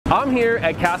I'm here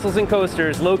at Castles and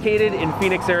Coasters located in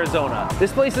Phoenix, Arizona.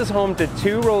 This place is home to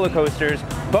 2 roller coasters,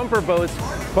 bumper boats,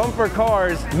 bumper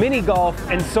cars, mini golf,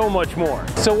 and so much more.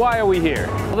 So why are we here?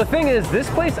 Well, the thing is, this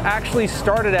place actually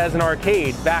started as an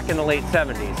arcade back in the late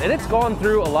 70s, and it's gone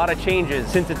through a lot of changes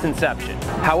since its inception.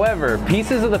 However,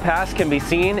 pieces of the past can be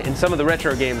seen in some of the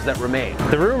retro games that remain.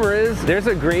 The rumor is there's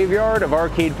a graveyard of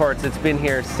arcade parts that's been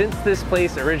here since this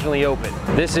place originally opened.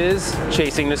 This is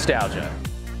Chasing Nostalgia.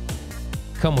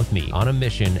 Come with me on a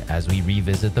mission as we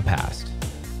revisit the past.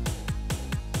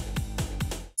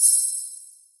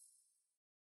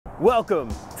 Welcome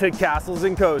to Castles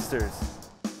and Coasters.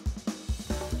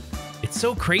 It's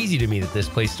so crazy to me that this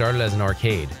place started as an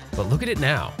arcade, but look at it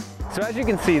now. So as you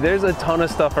can see, there's a ton of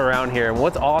stuff around here, and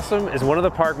what's awesome is one of the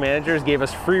park managers gave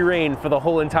us free reign for the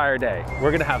whole entire day.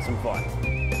 We're gonna have some fun.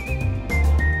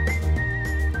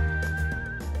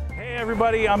 Hey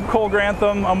everybody, I'm Cole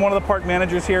Grantham. I'm one of the park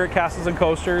managers here at Castles and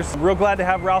Coasters. I'm real glad to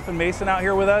have Ralph and Mason out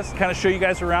here with us, kind of show you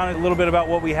guys around a little bit about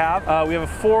what we have. We have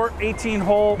 4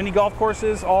 18-hole mini golf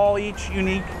courses, all each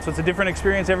unique, so it's a different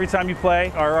experience every time you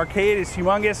play. Our arcade is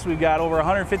humongous. We've got over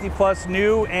 150 plus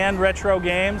new and retro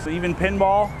games, even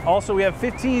pinball. Also, we have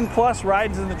 15 plus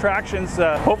rides and attractions.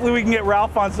 Hopefully we can get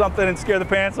Ralph on something and scare the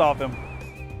pants off him.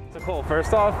 So Cole,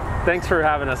 first off, thanks for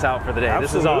having us out for the day.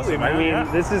 Absolutely, this is awesome. man, I mean,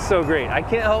 yeah. This is so great. I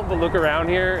can't help but look around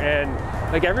here and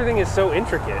like everything is so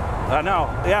intricate. I know.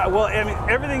 Yeah, well, I mean,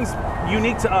 everything's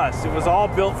unique to us. It was all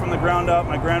built from the ground up.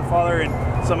 My grandfather and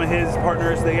some of his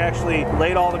partners, they actually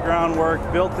laid all the groundwork,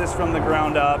 built this from the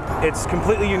ground up. It's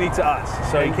completely unique to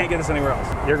us, so you can't get this anywhere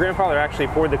else. Your grandfather actually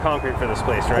poured the concrete for this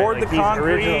place, right? Poured like the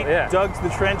concrete, yeah. dug the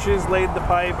trenches, laid the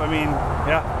pipe. I mean,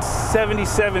 yeah.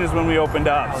 77 is when we opened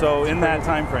up, so in that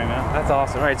time frame, yeah. That's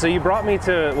awesome. All right, so you brought me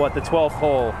to, what, the 12th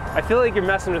hole. I feel like you're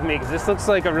messing with me because this looks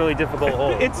like a really difficult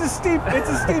hole. It's a steep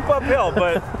uphill,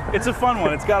 but it's a fun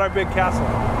one. It's got our big castle.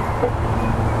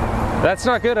 That's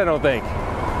not good, I don't think.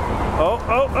 Oh.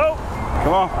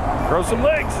 Come on, throw some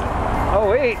legs. Oh,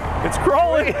 wait. It's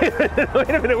crawling. Wait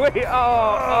a minute, wait.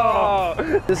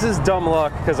 Oh. This is dumb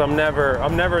luck because I'm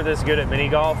never this good at mini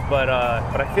golf, but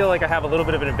I feel like I have a little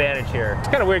bit of an advantage here. It's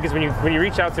kind of weird because when you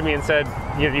reached out to me and said,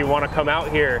 you want to come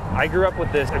out here, I grew up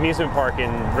with this amusement park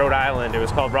in Rhode Island. It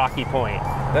was called Rocky Point.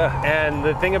 Yeah. And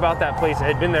the thing about that place, it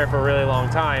had been there for a really long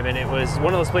time, and it was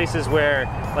one of those places where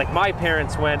like my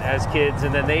parents went as kids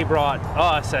and then they brought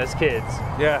us as kids.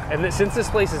 Yeah. And since this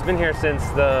place has been here since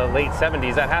the late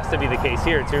 70s, that has to be the case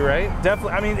here too, right?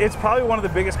 Definitely. I mean, it's probably one of the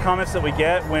biggest comments that we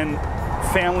get when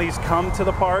families come to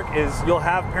the park is you'll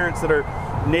have parents that are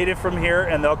native from here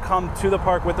and they'll come to the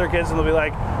park with their kids and they'll be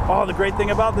like, oh, the great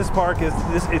thing about this park is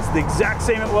it's the exact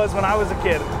same it was when I was a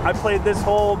kid. I played this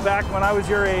hole back when I was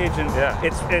your age, and yeah.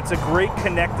 it's a great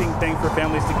connecting thing for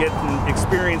families to get and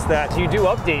experience that. You do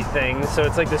update things, so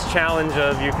it's like this challenge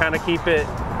of you kind of keep it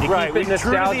right, keep it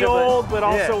true to the old, but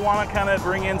also yeah. want to kind of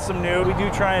bring in some new. We do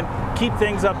try and keep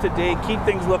things up to date, keep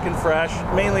things looking fresh.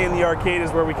 Mainly in the arcade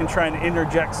is where we can try and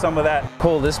interject some of that.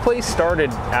 Cole, this place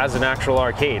started as an actual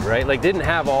arcade, right? Like didn't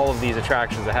have all of these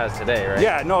attractions it has today, right?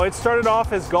 Yeah, no, it started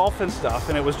off as golf and stuff,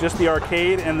 and it was just the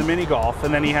arcade and the mini golf,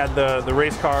 and then he had the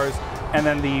race cars, and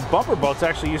then the bumper boats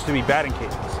actually used to be batting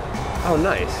cages. Oh,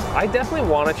 nice. I definitely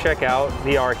want to check out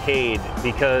the arcade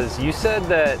because you said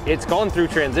that it's gone through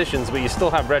transitions, but you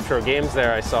still have retro games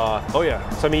there, I saw. Oh, yeah.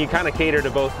 So, I mean, you kind of cater to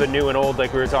both the new and old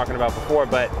like we were talking about before,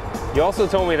 but you also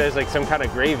told me there's like some kind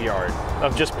of graveyard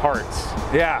of just parts.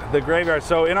 Yeah, the graveyard.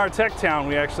 So in our tech town,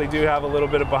 we actually do have a little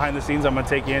bit of behind the scenes I'm going to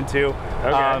take you into.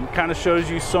 Okay. Kind of shows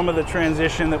you some of the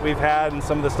transition that we've had and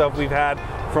some of the stuff we've had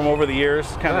from over the years.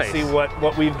 Kind of see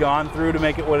what we've gone through to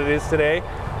make it what it is today.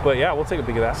 But yeah, we'll take a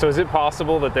peek at that. So is it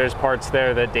possible that there's parts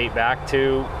there that date back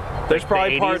to There's like probably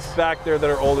the 80s? parts back there that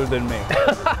are older than me.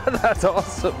 That's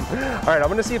awesome. All right, I'm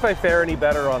going to see if I fare any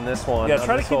better on this one. Yeah,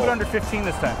 try to keep it under 15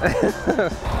 this time.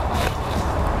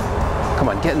 Come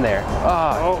on, get in there.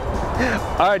 Oh.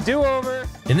 All right, do-over.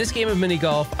 In this game of mini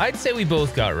golf, I'd say we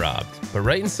both got robbed, but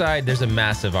right inside there's a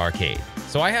massive arcade.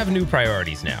 So I have new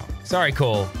priorities now. Sorry,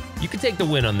 Cole, you can take the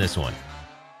win on this one.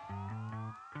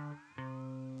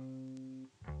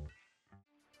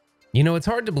 You know, it's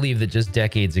hard to believe that just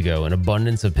decades ago, an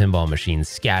abundance of pinball machines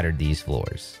scattered these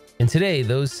floors. And today,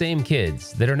 those same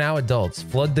kids that are now adults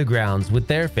flood the grounds with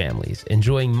their families,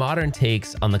 enjoying modern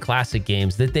takes on the classic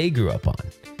games that they grew up on.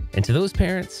 And to those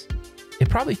parents, it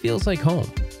probably feels like home.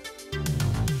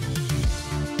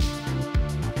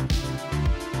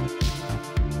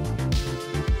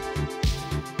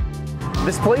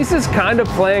 This place is kind of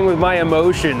playing with my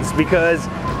emotions because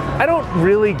I don't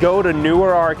really go to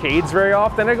newer arcades very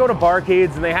often. I go to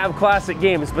barcades and they have classic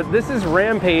games, but this is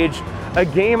Rampage a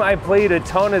game I played a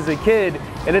ton as a kid,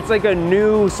 and it's like a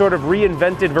new sort of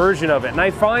reinvented version of it. And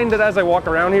I find that as I walk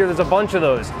around here, there's a bunch of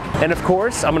those. And of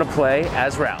course, I'm gonna play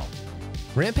as Ralph.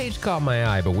 Rampage caught my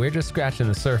eye, but we're just scratching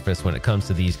the surface when it comes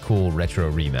to these cool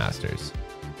retro remasters.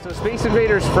 So Space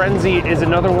Invaders Frenzy is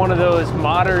another one of those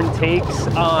modern takes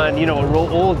on, you know, an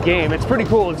old game. It's pretty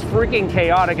cool. It's freaking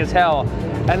chaotic as hell.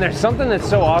 And there's something that's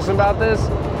so awesome about this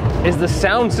is the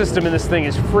sound system in this thing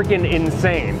is freaking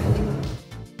insane.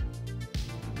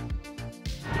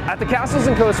 At the Castles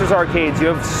and Coasters arcades, you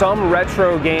have some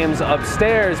retro games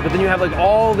upstairs, but then you have like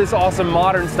all this awesome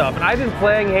modern stuff. And I've been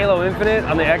playing Halo Infinite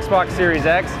on the Xbox Series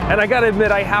X, and I gotta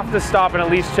admit, I have to stop and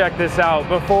at least check this out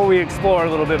before we explore a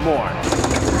little bit more.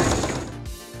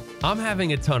 I'm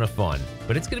having a ton of fun,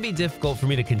 but it's gonna be difficult for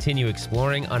me to continue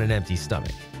exploring on an empty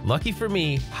stomach. Lucky for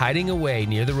me, hiding away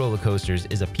near the roller coasters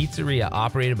is a pizzeria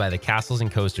operated by the Castles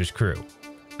and Coasters crew.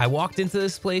 I walked into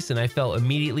this place and I felt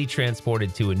immediately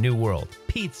transported to a new world.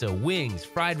 Pizza, wings,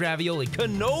 fried ravioli,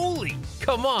 cannoli!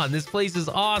 Come on, this place is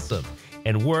awesome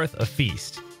and worth a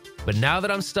feast. But now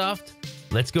that I'm stuffed,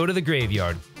 let's go to the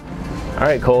graveyard. All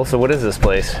right, Cole, so what is this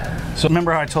place? So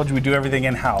remember how I told you we do everything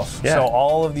in-house? Yeah. So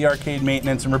all of the arcade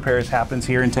maintenance and repairs happens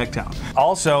here in Tech Town.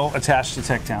 Also attached to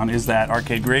Tech Town is that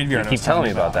arcade graveyard. You keep telling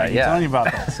me about that, yeah. Telling you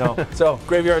about that. So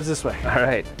graveyard's this way. All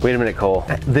right, wait a minute, Cole.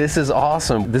 This is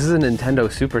awesome. This is a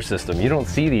Nintendo Super System. You don't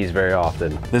see these very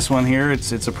often. This one here,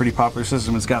 it's a pretty popular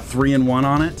system. It's got 3-in-1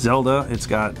 on it. Zelda, it's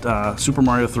got Super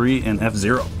Mario 3 and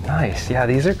F-Zero. Nice, yeah,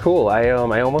 these are cool. I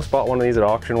almost bought one of these at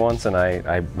auction once and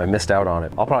I missed out on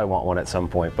it. I'll probably want one at some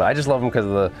point, but I just love them because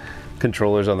of the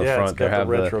controllers on the front. It's got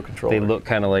the retro controller. They look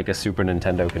kind of like a Super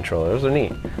Nintendo controller. Those are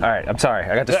neat. All right, I'm sorry,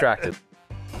 I got distracted.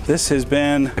 This has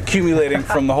been accumulating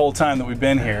from the whole time that we've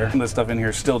been here. This stuff in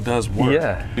here still does work.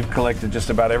 Yeah. We've collected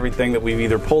just about everything that we've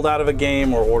either pulled out of a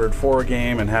game or ordered for a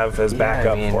game and have as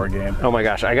backup for a game. Oh my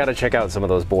gosh, I got to check out some of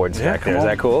those boards back there. Is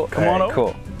that cool? Come on over.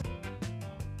 Cool.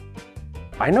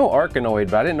 I know Arkanoid,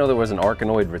 but I didn't know there was an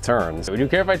Arkanoid Returns. Would you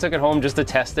care if I took it home just to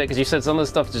test it? Because you said some of the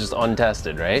stuff is just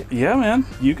untested, right? Yeah, man.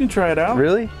 You can try it out.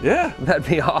 Really? Yeah. That'd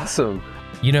be awesome.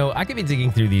 You know, I could be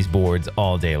digging through these boards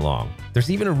all day long. There's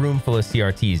even a room full of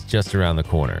CRTs just around the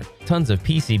corner. Tons of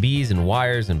PCBs and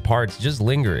wires and parts just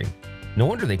lingering. No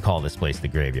wonder they call this place the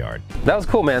graveyard. That was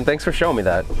cool, man. Thanks for showing me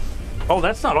that. Oh,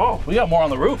 that's not all. We got more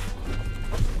on the roof.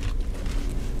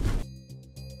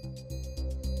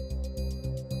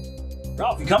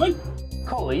 Ralph, you coming?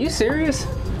 Cole, are you serious?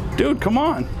 Dude, come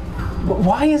on.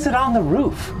 Why is it on the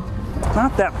roof? It's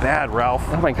not that bad, Ralph.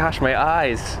 Oh my gosh, my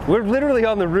eyes. We're literally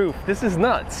on the roof. This is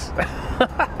nuts.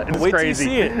 It's Wait crazy.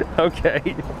 till you see it.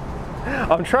 Okay.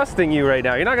 I'm trusting you right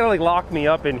now. You're not gonna like lock me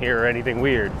up in here or anything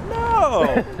weird.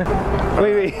 No.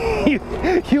 Wait,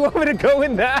 you want me to go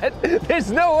in that?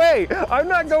 There's no way. I'm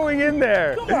not going in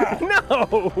there. Come on.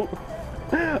 No.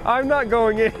 I'm not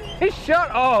going in.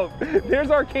 Shut up. There's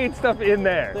arcade stuff in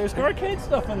there. There's arcade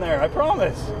stuff in there, I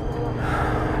promise.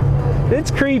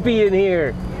 It's creepy in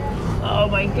here. Oh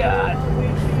my God.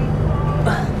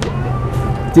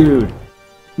 Dude,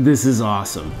 this is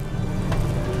awesome.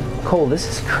 Cole, this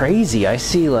is crazy. I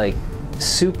see like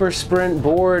Super Sprint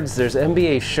boards, there's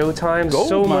NBA Showtime,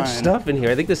 so much stuff in here.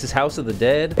 I think this is House of the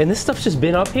Dead. And this stuff's just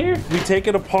been up here? We take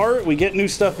it apart, we get new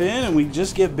stuff in, and we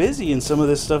just get busy, and some of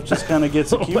this stuff just kind of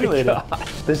gets accumulated. Oh my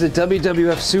gosh. There's a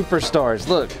WWF Superstars,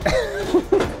 look.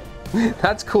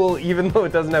 That's cool, even though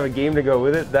it doesn't have a game to go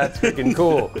with it. That's freaking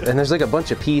cool. And there's like a bunch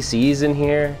of PCs in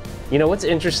here. You know, what's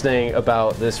interesting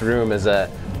about this room is that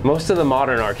most of the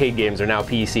modern arcade games are now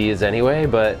PCs anyway,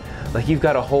 but like you've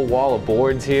got a whole wall of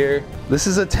boards here. This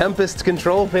is a Tempest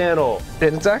control panel,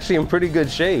 and it's actually in pretty good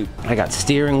shape. I got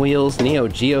steering wheels, Neo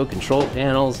Geo control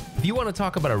panels. If you want to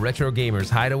talk about a retro gamer's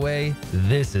hideaway,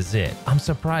 this is it. I'm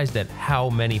surprised at how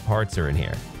many parts are in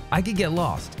here. I could get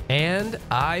lost. And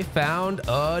I found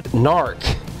a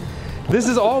Narc. This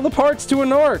is all the parts to a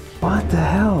Narc. What the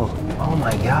hell? Oh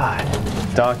my God.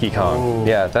 Donkey Kong. Ooh.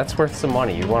 Yeah, that's worth some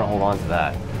money. You want to hold on to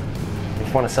that. If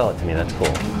you want to sell it to me, that's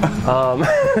cool.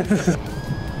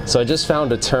 So I just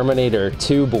found a Terminator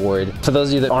 2 board. For those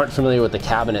of you that aren't familiar with the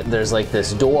cabinet, there's like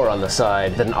this door on the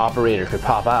side that an operator could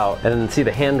pop out, and then see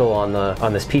the handle on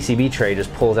this PCB tray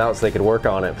just pulls out so they could work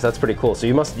on it. So that's pretty cool. So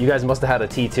you guys must have had a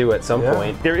T2 at some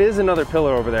point. There is another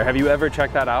pillar over there. Have you ever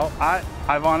checked that out?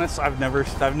 I've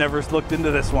never looked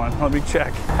into this one. Let me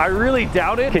check. I really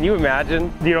doubt it. Can you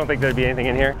imagine? You don't think there'd be anything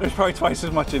in here? There's probably twice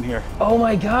as much in here. Oh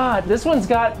my God, this one's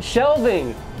got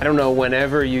shelving. I don't know,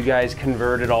 whenever you guys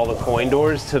converted all the coin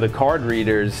doors to the card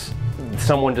readers,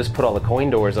 someone just put all the coin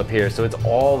doors up here, so it's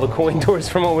all the coin doors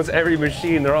from almost every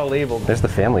machine. They're all labeled. There's the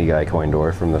Family Guy coin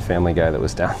door from the Family Guy that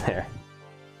was down there.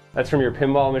 That's from your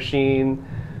pinball machine.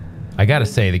 I gotta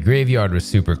say, the graveyard was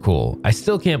super cool. I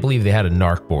still can't believe they had a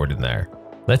narc board in there.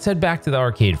 Let's head back to the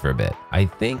arcade for a bit. I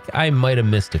think I might have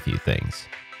missed a few things.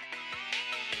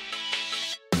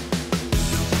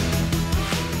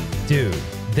 Dude,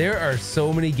 there are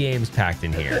so many games packed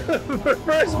in here.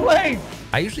 First place!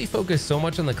 I usually focus so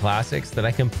much on the classics that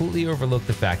I completely overlook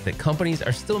the fact that companies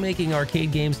are still making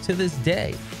arcade games to this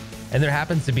day. And there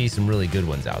happens to be some really good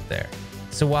ones out there.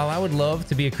 So while I would love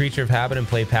to be a creature of habit and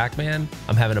play Pac-Man,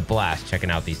 I'm having a blast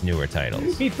checking out these newer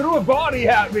titles. He threw a body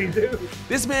at me, dude.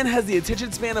 This man has the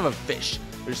attention span of a fish.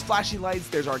 There's flashy lights,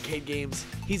 there's arcade games.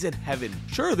 He's in heaven.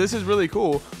 Sure, this is really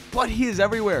cool, but he is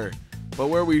everywhere. But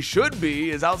where we should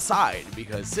be is outside,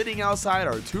 because sitting outside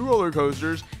are 2 roller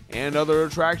coasters and other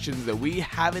attractions that we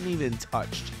haven't even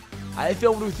touched. I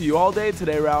filmed with you all day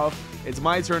today, Ralph. It's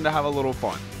my turn to have a little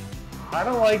fun. I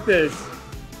don't like this.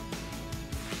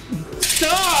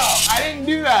 Stop! I didn't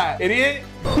do that, idiot.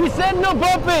 He said no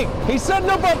bumping! He said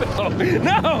no bumping! Oh,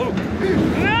 no!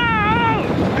 No!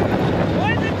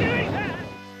 Why is it doing that?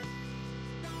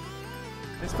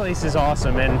 This place is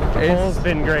awesome, and Cole's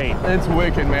been great. It's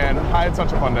wicked, man. I had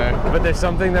such a fun day. But there's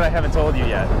something that I haven't told you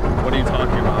yet. What are you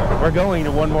talking about? We're going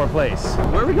to one more place.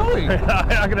 Where are we going? I'm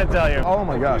not gonna tell you. Oh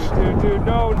my gosh. Dude,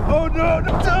 no. Oh, no,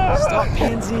 no. Stop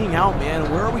pansying out, man.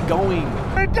 Where are we going?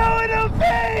 We're going to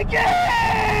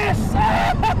Vegas!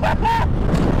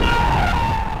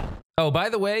 Oh, by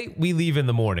the way, we leave in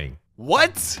the morning.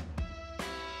 What?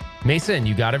 Mason,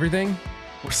 you got everything?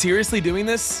 We're seriously doing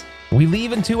this? We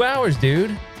leave in 2 hours,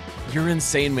 dude. You're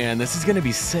insane, man. This is gonna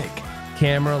be sick.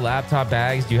 Camera, laptop,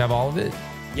 bags, do you have all of it?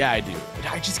 Yeah, I do.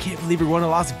 But I just can't believe we're going to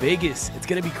Las Vegas. It's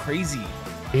gonna be crazy.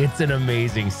 It's an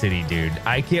amazing city, dude.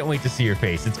 I can't wait to see your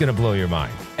face. It's gonna blow your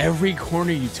mind. Every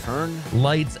corner you turn,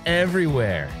 Lights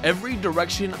everywhere. every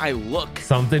direction I look,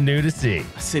 Something new to see.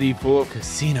 a city full of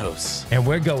casinos. And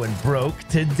we're going broke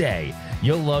today.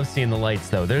 You'll love seeing the lights,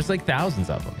 though. There's like thousands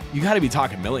of them. You gotta be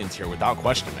talking millions here without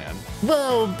question, man.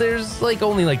 Well, there's like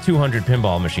only like 200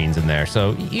 pinball machines in there,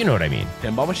 so you know what I mean.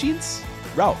 Pinball machines?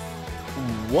 Ralph,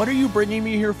 what are you bringing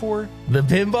me here for? The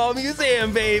Pinball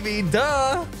Museum, baby,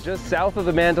 duh. Just south of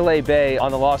the Mandalay Bay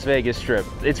on the Las Vegas Strip.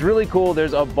 It's really cool.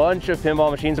 There's a bunch of pinball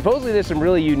machines. Supposedly there's some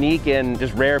really unique and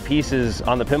just rare pieces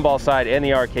on the pinball side and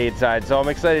the arcade side, so I'm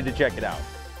excited to check it out.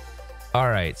 All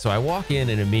right, so I walk in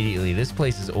and immediately this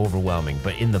place is overwhelming,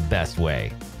 but in the best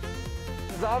way.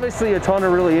 There's obviously a ton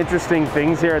of really interesting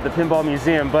things here at the Pinball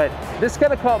Museum, but this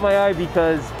kind of caught my eye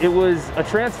because it was a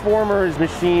Transformers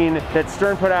machine that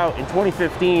Stern put out in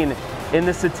 2015 in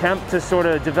this attempt to sort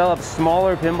of develop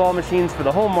smaller pinball machines for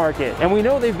the home market. And we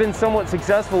know they've been somewhat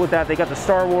successful with that. They got the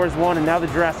Star Wars one and now the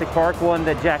Jurassic Park one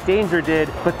that Jack Danger did.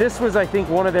 But this was, I think,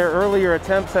 one of their earlier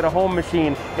attempts at a home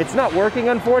machine. It's not working,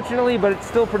 unfortunately, but it's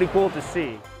still pretty cool to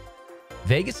see.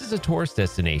 Vegas is a tourist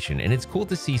destination, and it's cool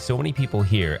to see so many people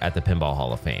here at the Pinball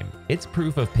Hall of Fame. It's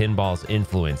proof of pinball's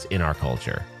influence in our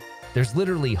culture. There's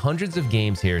literally hundreds of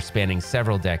games here spanning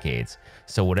several decades,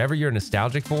 so whatever you're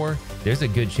nostalgic for, there's a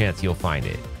good chance you'll find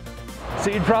it.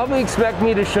 So you'd probably expect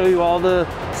me to show you all the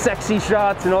sexy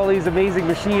shots and all these amazing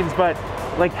machines, but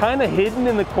like kind of hidden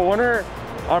in the corner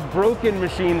are broken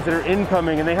machines that are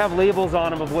incoming, and they have labels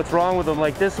on them of what's wrong with them.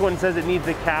 Like this one says it needs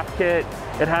a cap kit,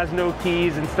 it has no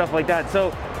keys and stuff like that.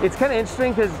 So it's kind of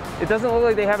interesting because it doesn't look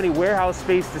like they have any warehouse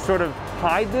space to sort of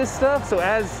hide this stuff. So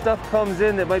as stuff comes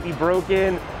in that might be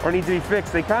broken or needs to be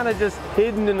fixed, they kind of just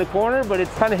hidden in the corner, but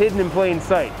it's kind of hidden in plain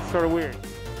sight. It's sort of weird.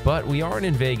 But we aren't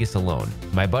in Vegas alone.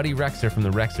 My buddy Rexer from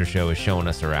TheRexerShow is showing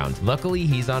us around. Luckily,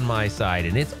 he's on my side,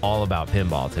 and it's all about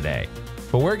pinball today.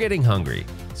 But we're getting hungry,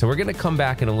 so we're gonna come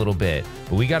back in a little bit,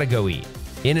 but we gotta go eat.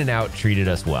 In-N-Out treated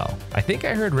us well. I think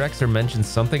I heard Rexer mention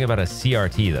something about a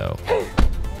CRT though.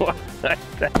 What the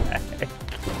heck?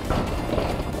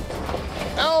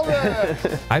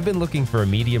 Elvis! I've been looking for a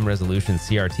medium resolution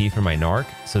CRT for my NARC,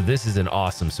 so this is an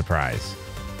awesome surprise.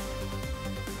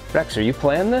 Rex, are you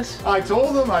playing this? I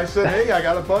told him, I said, hey, I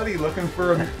got a buddy looking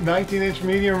for a 19-inch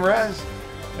medium res.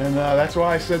 And that's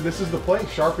why I said this is the place,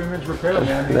 Sharp Image Repair,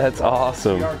 man. That's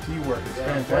awesome. CRT work, it's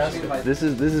fantastic. This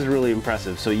is really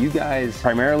impressive. So you guys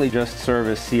primarily just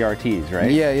service CRTs, right?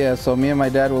 Yeah. So me and my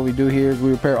dad, what we do here is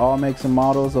we repair all makes and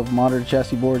models of modern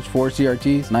chassis boards for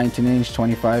CRTs, 19-inch,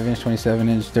 25-inch,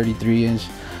 27-inch, 33-inch.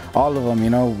 All of them, you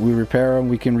know, we repair them,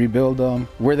 we can rebuild them.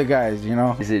 We're the guys, you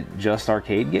know. Is it just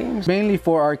arcade games? Mainly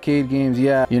for arcade games,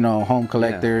 yeah. You know, home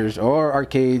collectors or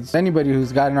arcades. Anybody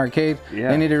who's got an arcade,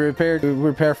 they need it repaired. We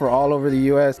repair for all over the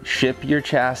US. Ship your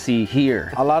chassis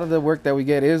here. A lot of the work that we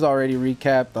get is already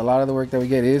recapped. A lot of the work that we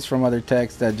get is from other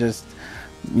techs that just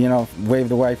you know, waved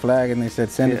the white flag and they said,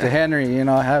 send it to Henry, you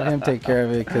know, have him take care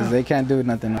of it because they can't do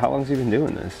nothing. How long has he been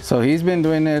doing this? So he's been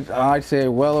doing it, I'd say,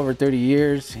 well over 30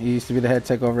 years. He used to be the head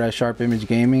tech over at Sharp Image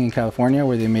Gaming in California,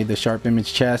 where they made the Sharp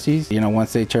Image chassis. You know,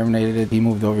 once they terminated it, he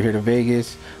moved over here to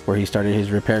Vegas, where he started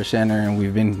his repair center, and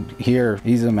we've been here.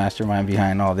 He's the mastermind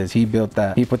behind all this. He built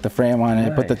that. He put the frame on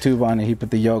it, put the tube on it, he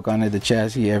put the yoke on it, the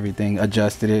chassis, everything,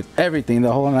 adjusted it, everything,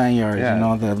 the whole 9 yards, you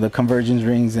know, the convergence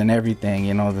rings and everything.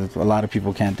 You know, a lot of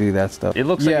people can't do that stuff. It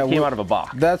looks like it came out of a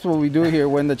box. That's what we do here.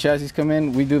 When the chassis come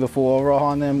in, we do the full overhaul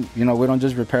on them. You know, we don't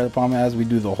just repair the palm as, we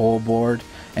do the whole board,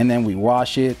 and then we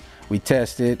wash it, we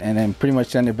test it, and then pretty much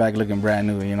send it back looking brand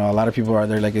new. You know, a lot of people are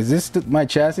there like, is this my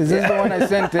chassis? Is this the one I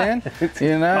sent in?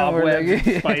 You know, we're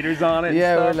like, spiders on it.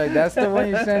 Yeah, we're like, that's the one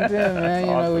you sent in, man.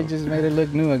 You know, we just made it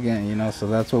look new again. You know, so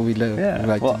that's what we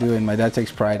like to do, and my dad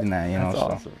takes pride in that. You know,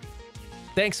 awesome.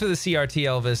 Thanks for the CRT,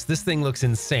 Elvis. This thing looks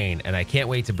insane, and I can't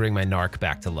wait to bring my narc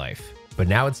back to life. But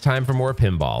now it's time for more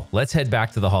pinball. Let's head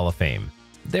back to the Hall of Fame.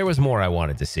 There was more I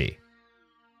wanted to see.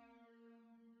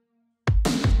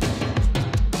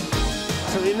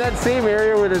 So in that same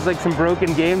area where there's like some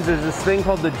broken games, there's this thing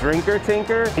called the Drinker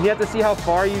Tinker, and you have to see how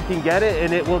far you can get it,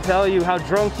 and it will tell you how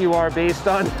drunk you are based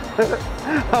on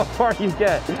how far you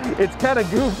get. It's kind of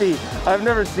goofy. I've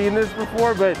never seen this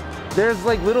before, but there's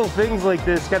like little things like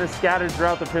this kind of scattered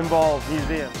throughout the Pinball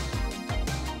Museum.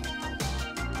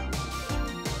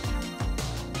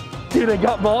 Dude, I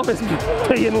got mom is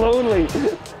playing lonely.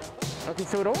 Okay,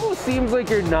 so it almost seems like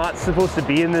you're not supposed to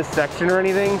be in this section or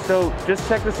anything, so just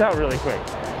check this out really quick.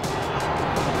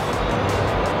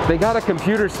 They got a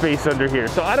computer space under here,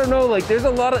 so I don't know, like there's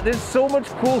so much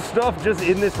cool stuff just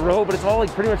in this row, but it's all like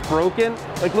pretty much broken.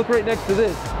 Like look right next to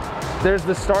this. There's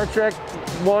the Star Trek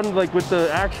one, like with the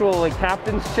actual like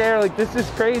captain's chair. Like this is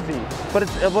crazy, but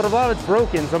a lot of it's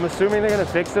broken, so I'm assuming they're gonna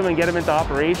fix them and get them into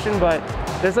operation, but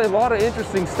there's a lot of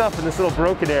interesting stuff in this little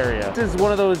broken area. This is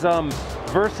one of those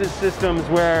versus systems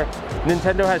where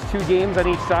Nintendo has two games on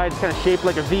each side. It's kind of shaped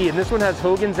like a V, and this one has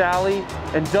Hogan's Alley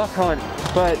and Duck Hunt.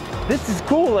 But this is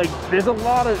cool. Like there's a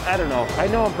lot of, I don't know. I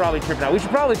know I'm probably tripping out. We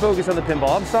should probably focus on the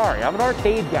pinball. I'm sorry. I'm an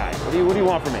arcade guy. What do you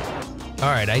want from me? All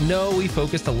right, I know we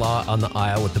focused a lot on the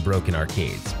aisle with the broken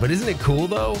arcades, but isn't it cool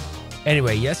though?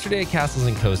 Anyway, yesterday at Castles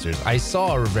and Coasters, I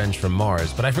saw a Revenge from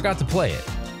Mars, but I forgot to play it.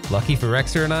 Lucky for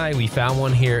Rexer and I, we found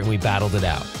one here and we battled it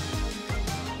out.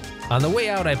 On the way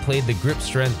out, I played the grip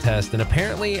strength test, and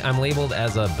apparently I'm labeled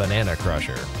as a banana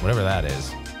crusher, whatever that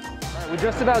is. All right, we're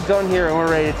just about done here and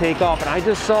we're ready to take off, and I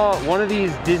just saw one of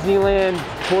these Disneyland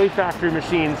toy factory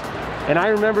machines, and I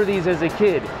remember these as a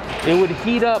kid. It would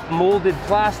heat up molded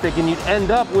plastic and you'd end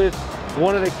up with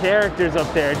one of the characters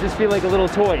up there. It'd just be like a little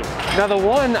toy. Now the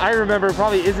one I remember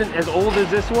probably isn't as old as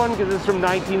this one because it's from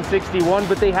 1961,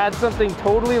 but they had something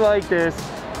totally like this,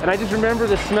 and I just remember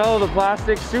the smell of the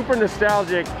plastic, super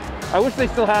nostalgic. I wish they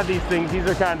still had these things. These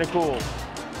are kind of cool.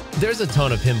 There's a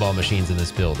ton of pinball machines in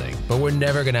this building, but we're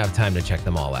never gonna have time to check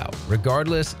them all out.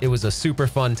 Regardless, it was a super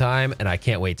fun time and I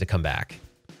can't wait to come back.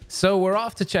 So we're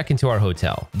off to check into our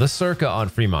hotel, the Circa on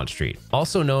Fremont Street,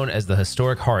 also known as the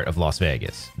historic heart of Las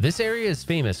Vegas. This area is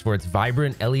famous for its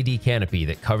vibrant LED canopy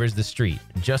that covers the street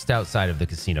just outside of the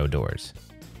casino doors.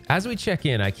 As we check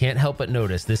in, I can't help but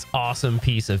notice this awesome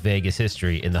piece of Vegas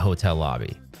history in the hotel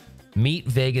lobby. Meet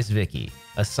Vegas Vicky,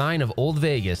 a sign of old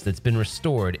Vegas that's been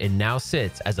restored and now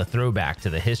sits as a throwback to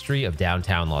the history of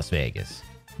downtown Las Vegas.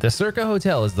 The Circa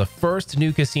Hotel is the first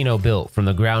new casino built from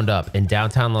the ground up in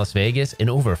downtown Las Vegas in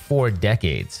over 4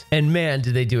 decades. And man,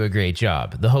 did they do a great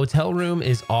job. The hotel room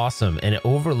is awesome and it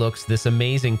overlooks this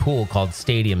amazing pool called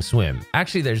Stadium Swim.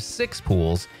 Actually, there's 6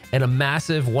 pools and a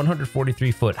massive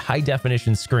 143-foot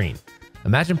high-definition screen.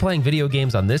 Imagine playing video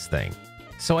games on this thing.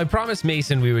 So I promised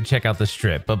Mason we would check out the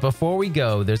strip, but before we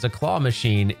go, there's a claw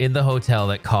machine in the hotel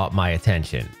that caught my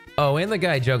attention. Oh, and the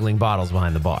guy juggling bottles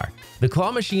behind the bar. The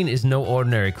claw machine is no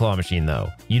ordinary claw machine though.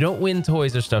 You don't win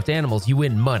toys or stuffed animals, you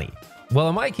win money. Well,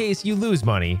 in my case, you lose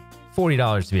money,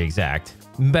 $40 to be exact.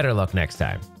 Better luck next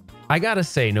time. I gotta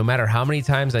say, no matter how many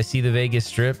times I see the Vegas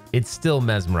Strip, it's still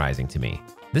mesmerizing to me.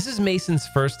 This is Mason's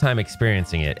first time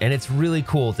experiencing it, and it's really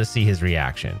cool to see his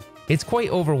reaction. It's quite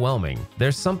overwhelming.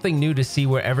 There's something new to see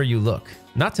wherever you look,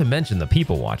 not to mention the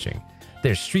people watching.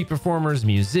 There's street performers,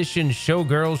 musicians,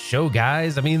 showgirls, show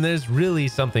guys. I mean, there's really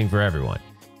something for everyone.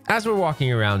 As we're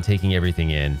walking around taking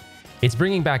everything in, it's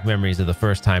bringing back memories of the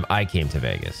first time I came to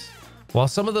Vegas. While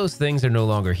some of those things are no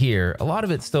longer here, a lot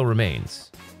of it still remains.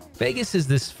 Vegas is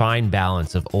this fine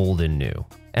balance of old and new,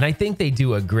 and I think they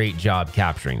do a great job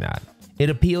capturing that. It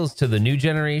appeals to the new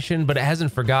generation, but it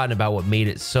hasn't forgotten about what made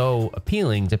it so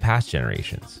appealing to past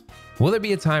generations. Will there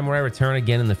be a time where I return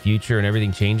again in the future and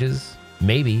everything changes?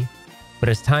 Maybe, but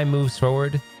as time moves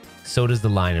forward, so does the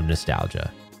line of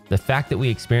nostalgia. The fact that we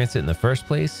experienced it in the first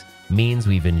place means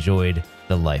we've enjoyed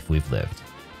the life we've lived.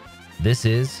 This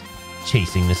is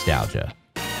Chasing Nostalgia.